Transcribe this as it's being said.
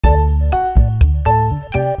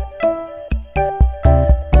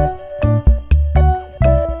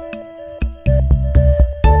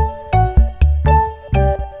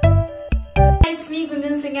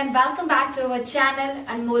channel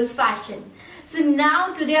Anmoll Fashion. So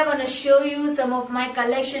now today I want to show you some of my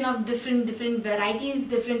collection of different varieties,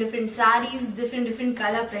 different sarees, different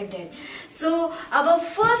color printed. So our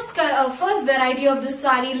first variety of the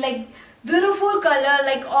saree, like beautiful color,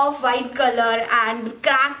 like off-white color and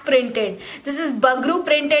crack printed. This is bagru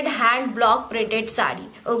printed, hand block printed saree.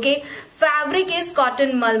 Okay, fabric is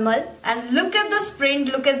cotton mulmal, and look at this print,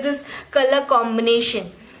 look at this color combination.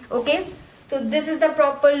 Okay, so this is the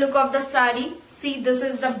proper look of the saree. See, this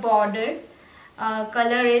is the border.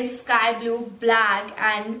 Color is sky blue, black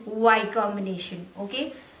and white combination.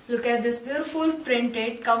 Okay, look at this beautiful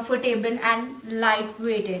printed, comfortable and light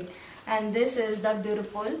weighted. And this is the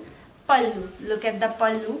beautiful pallu. Look at the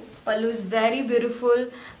pallu. Pallu is very beautiful,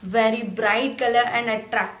 very bright color and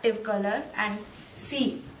attractive color. And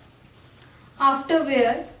see, after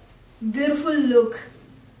wear, beautiful look.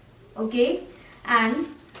 Okay, and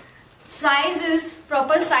size is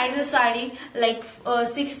proper size is saree, like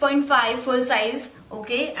 6.5 full size.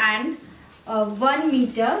 Okay, and 1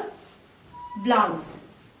 meter blouse.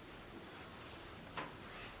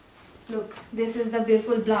 Look, this is the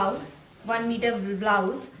beautiful blouse, 1 meter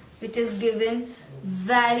blouse, which is given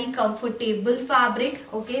very comfortable fabric.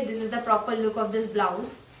 Okay, this is the proper look of this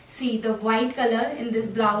blouse. See the white color in this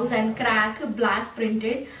blouse and crack black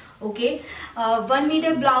printed. Okay, 1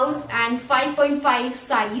 meter blouse and 5.5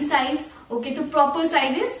 saree size. Okay, the proper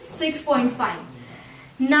size is 6.5.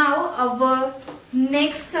 Now our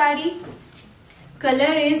next saree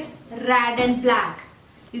color is red and black.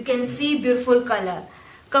 You can see beautiful color,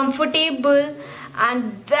 comfortable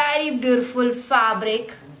and very beautiful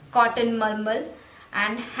fabric, cotton mulmal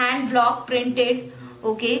and hand block printed.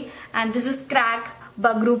 Okay, and this is crack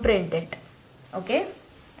bagru printed. Okay,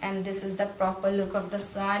 and this is the proper look of the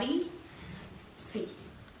saree. See,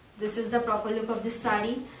 this is the proper look of this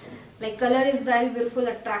saree. Like color is very beautiful,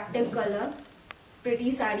 attractive color,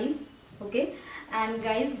 pretty saree. Okay, and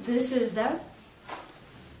guys, this is the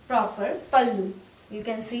proper pallu. You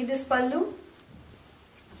can see this pallu.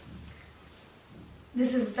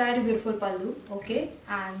 This is very beautiful pallu. Okay,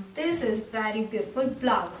 and this is very beautiful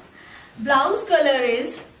blouse. Blouse color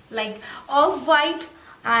is like off-white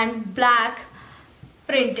and black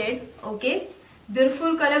printed. Okay,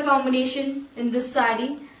 beautiful color combination in this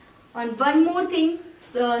saree. And one more thing,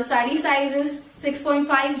 so saree size is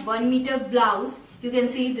 6.5, 1 meter blouse. You can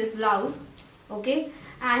see this blouse. Okay,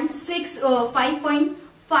 and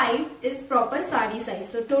 5.5 is proper saree size.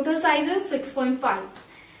 So total size is 6.5.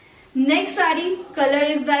 Next saree color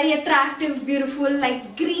is very attractive, beautiful,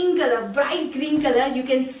 like green color, bright green color. You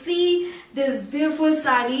can see this beautiful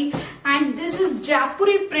saree, and this is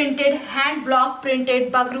Jaipuri printed, hand block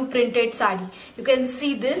printed, bagru printed saree. You can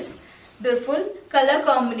see this beautiful color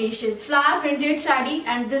combination, flower printed saree,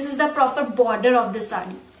 and this is the proper border of the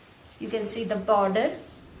saree. You can see the border,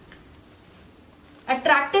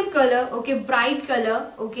 attractive color. Okay, bright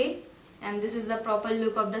color. Okay, and this is the proper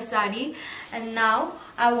look of the saree. And now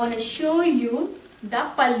I want to show you the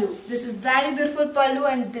pallu. This is very beautiful pallu,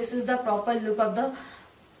 and this is the proper look of the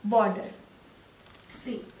border.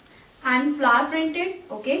 See, and flower printed.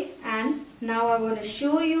 Okay, and now I want to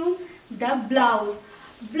show you the blouse.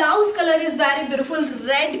 Blouse color is very beautiful,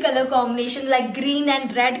 red color combination, like green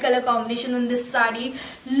and red color combination in this saree.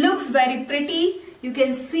 Looks very pretty. You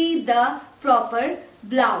can see the proper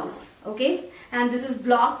blouse. Okay, and this is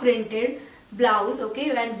block printed blouse.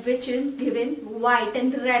 Okay, and which is given white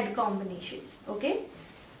and red combination. Okay,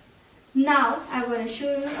 now I want to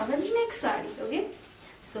show you our next saree. Okay,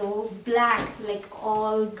 so black, like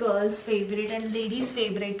all girls favorite and ladies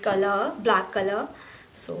favorite color, black color.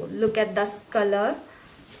 So look at this color.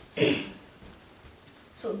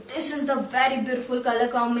 So this is the very beautiful color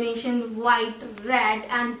combination, white, red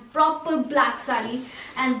and proper black saree,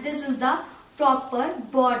 and this is the proper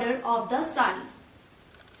border of the saree.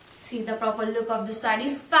 See the proper look of the saree.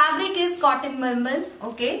 Fabric is cotton mulmal.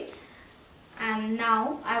 Okay, and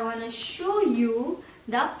now I want to show you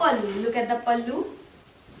the pallu. Look at the pallu.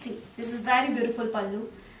 See, this is very beautiful pallu,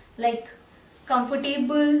 like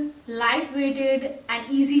comfortable, light weighted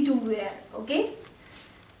and easy to wear. Okay,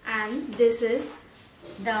 and this is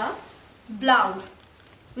the blouse,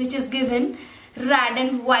 which is given red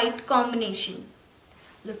and white combination.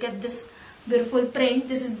 Look at this beautiful print.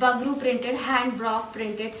 This is bagru printed, hand block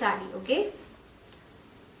printed saree. Okay,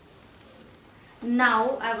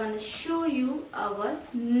 now I want to show you our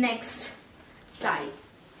next saree.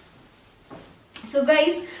 So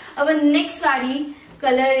guys, our next saree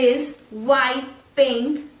color is white,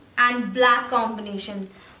 pink and black combination.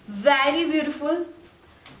 Very beautiful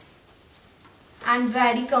and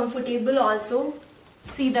very comfortable also.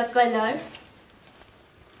 See the color,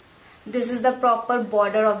 This is the proper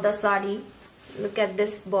border of the sari. Look at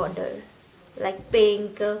this border, like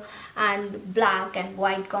pink and black and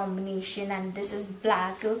white combination, and this is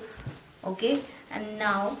black. Okay, and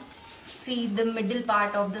now see the middle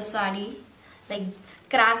part of the sari, like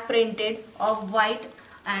crack printed of white,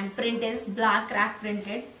 and print is black crack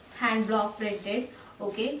printed, hand block printed.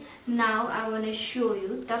 Okay, now I want to show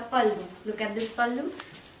you the pallu. Look at this pallu.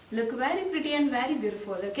 Look very pretty and very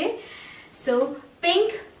beautiful. Okay, so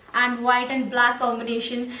pink and white and black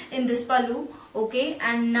combination in this pallu. Okay,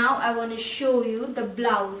 and now I want to show you the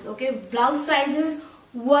blouse. Okay, blouse size is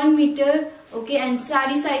 1 meter. Okay, and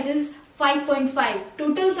sari size is 5.5.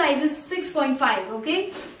 Total size is 6.5.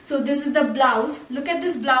 Okay, so this is the blouse. Look at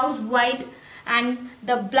this blouse, white and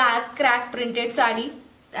the black crack printed sari,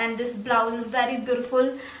 and this blouse is very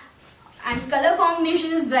beautiful and color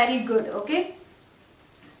combination is very good. Okay,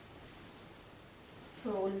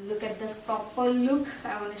 so look at this proper look.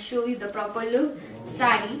 I want to show you the proper look.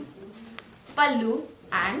 Sari, pallu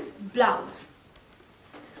and blouse.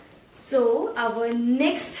 So our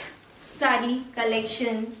next sari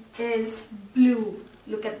collection is blue.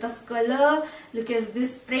 Look at this color, look at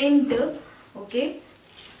this print. Okay,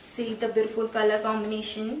 see the beautiful color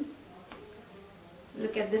combination.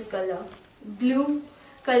 Look at this color, blue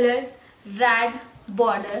color, red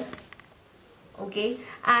border. Okay,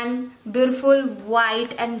 and beautiful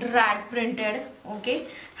white and red printed. Okay,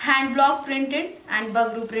 hand block printed and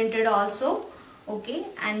bagru printed also. Okay,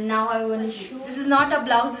 and now I want to show, this is not a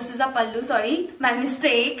blouse, this is a pallu, sorry, my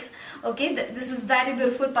mistake. Okay, this is very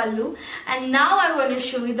beautiful pallu, and now I want to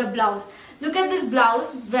show you the blouse. Look at this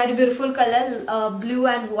blouse, very beautiful color, blue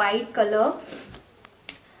and white color,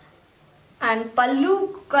 and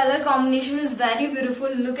pallu color combination is very beautiful.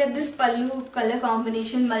 Look at this pallu color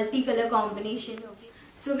combination, multi-color combination. Okay,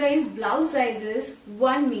 so guys, blouse size is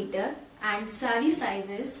 1 meter and sari size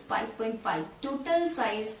is 5.5. Total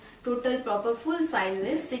size, total proper full size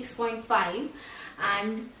is 6.5,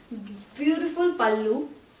 and beautiful pallu.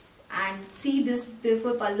 And see this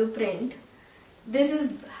beautiful pallu print. This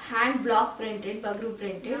is hand block printed, bagru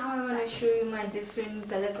printed. Now I want to show you my different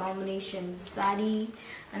color combination sari,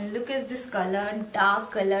 and look at this color,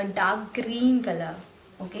 dark green color.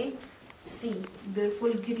 Okay, see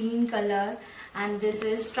beautiful green color, and this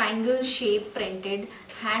is triangle shape printed,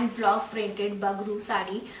 hand block printed bagru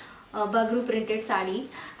sari. Bagru printed sari,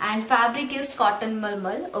 and fabric is cotton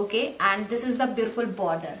malmal. Okay, and this is the beautiful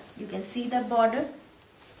border. You can see the border,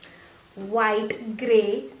 white,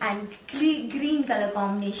 grey and green color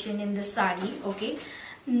combination in the sari. Okay,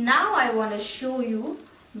 now I want to show you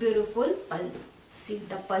beautiful pallu. See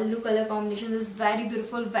the pallu color combination is very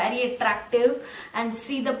beautiful, very attractive, and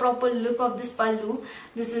see the proper look of this pallu.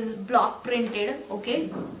 This is block printed. Okay,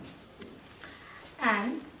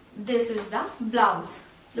 and this is the blouse.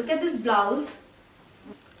 Look at this blouse,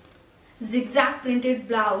 zigzag printed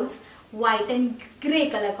blouse, white and grey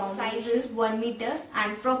color combination. Size is 1 meter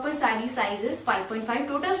and proper sari size is 5.5.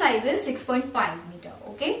 Total size is 6.5 meter.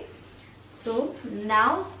 Okay, so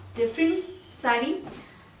now different sari.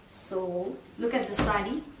 So look at the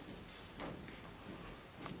sari.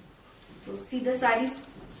 So see the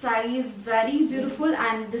sari is very beautiful,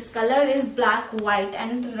 and this color is black, white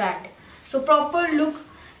and red. So proper look,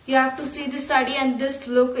 you have to see this sari, and this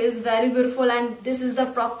look is very beautiful, and this is the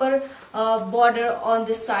proper border on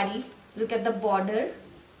this sari. Look at the border.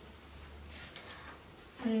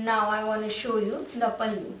 And now I want to show you the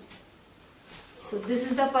pallu. So this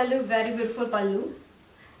is the pallu, very beautiful pallu,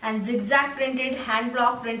 and zigzag printed, hand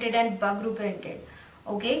block printed and bagru printed.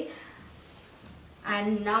 Okay,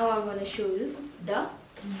 and now I want to show you the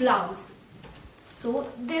blouse.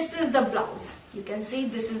 So this is the blouse. You can see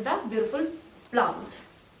this is the beautiful blouse.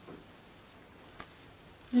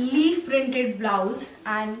 Leaf printed blouse,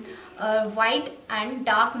 and white and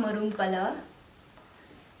dark maroon color,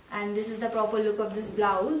 and this is the proper look of this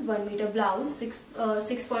blouse. 1 meter blouse,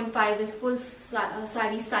 6.5 is full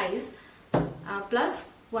sari size, plus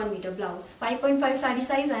 1 meter blouse, 5.5 sari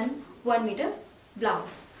size and 1 meter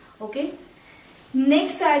blouse. Okay,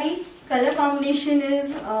 next sari color combination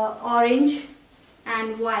is orange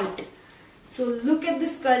and white. So look at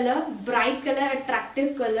this color, bright color,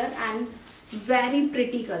 attractive color and very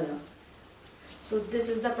pretty color. So this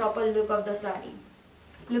is the proper look of the sari.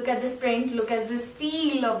 Look at this print, look at this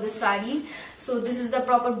feel of the sari. So this is the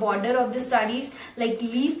proper border of the sari, like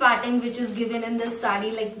leaf pattern which is given in this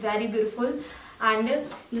sari, like very beautiful. And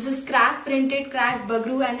this is crack printed, crack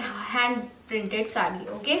bagru and hand printed sari.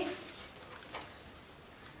 Okay,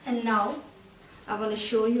 and now I want to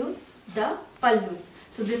show you the pallu.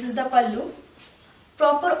 So this is the pallu,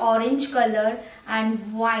 proper orange color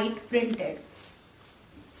and white printed.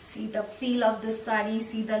 See the feel of this sari,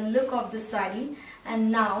 see the look of this sari.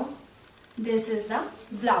 And now this is the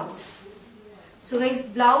blouse. So guys,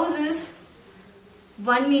 blouse is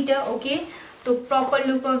 1 meter, okay. So proper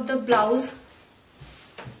look of the blouse.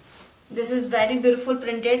 This is very beautiful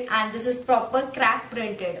printed, and this is proper crack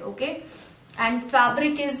printed, okay. And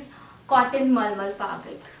fabric is cotton malmal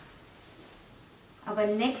fabric. Our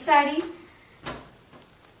next sari.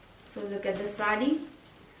 So look at the sari.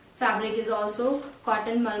 Fabric is also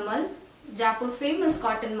cotton malmal, Jaipur famous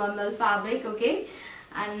cotton malmal fabric, okay.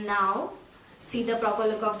 And now see the proper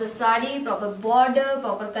look of the sari, proper border,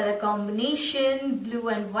 proper color combination, blue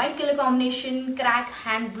and white color combination, crack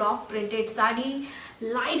hand block printed sari,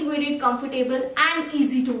 lightweighted, comfortable and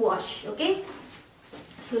easy to wash, okay.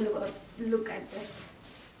 So look at this.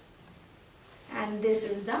 And this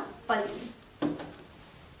is the pallu.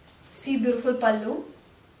 See beautiful pallu,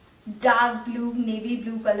 dark blue, navy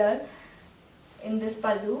blue color in this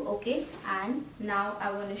pallu, okay. And now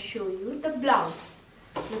I want to show you the blouse.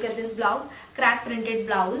 Look at this blouse, crack printed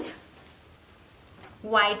blouse,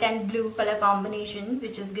 white and blue color combination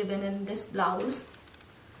which is given in this blouse,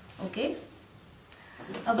 okay.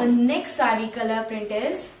 Our next sari color print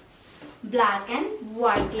is black and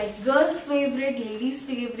white, like girls favorite, ladies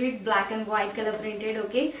favorite, black and white color printed,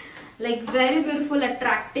 okay. Like very beautiful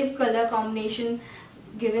attractive color combination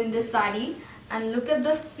given this sari. And look at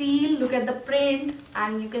the feel, look at the print,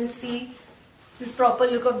 and you can see this proper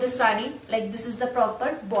look of the sari. Like this is the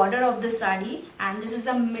proper border of the sari, and this is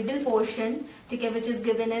the middle portion, okay, which is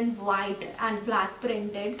given in white and black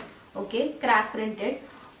printed, okay, crack printed.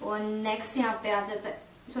 And next यहाँ पे आ जाता है,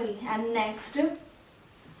 sorry, and next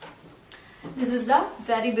this is the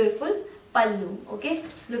very beautiful pallu, okay.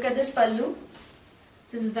 Look at this pallu.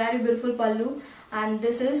 This is very beautiful pallu, and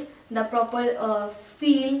this is the proper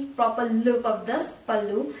feel, proper look of this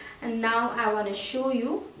pallu. And now I want to show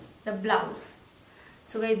you the blouse.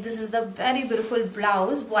 So guys, this is the very beautiful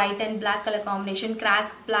blouse, white and black color combination,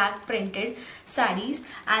 crack black printed sarees.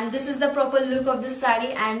 And this is the proper look of this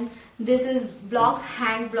saree, and this is block,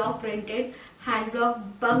 hand block printed, hand block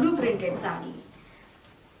bagru printed saree.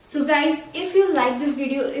 So guys, if you like this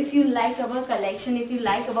video, if you like our collection, if you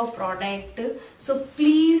like our product, so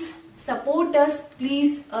please support us,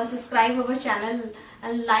 please subscribe our channel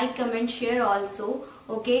and like, comment, share also,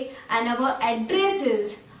 okay. And our address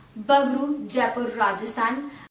is Bagru, Jaipur, Rajasthan.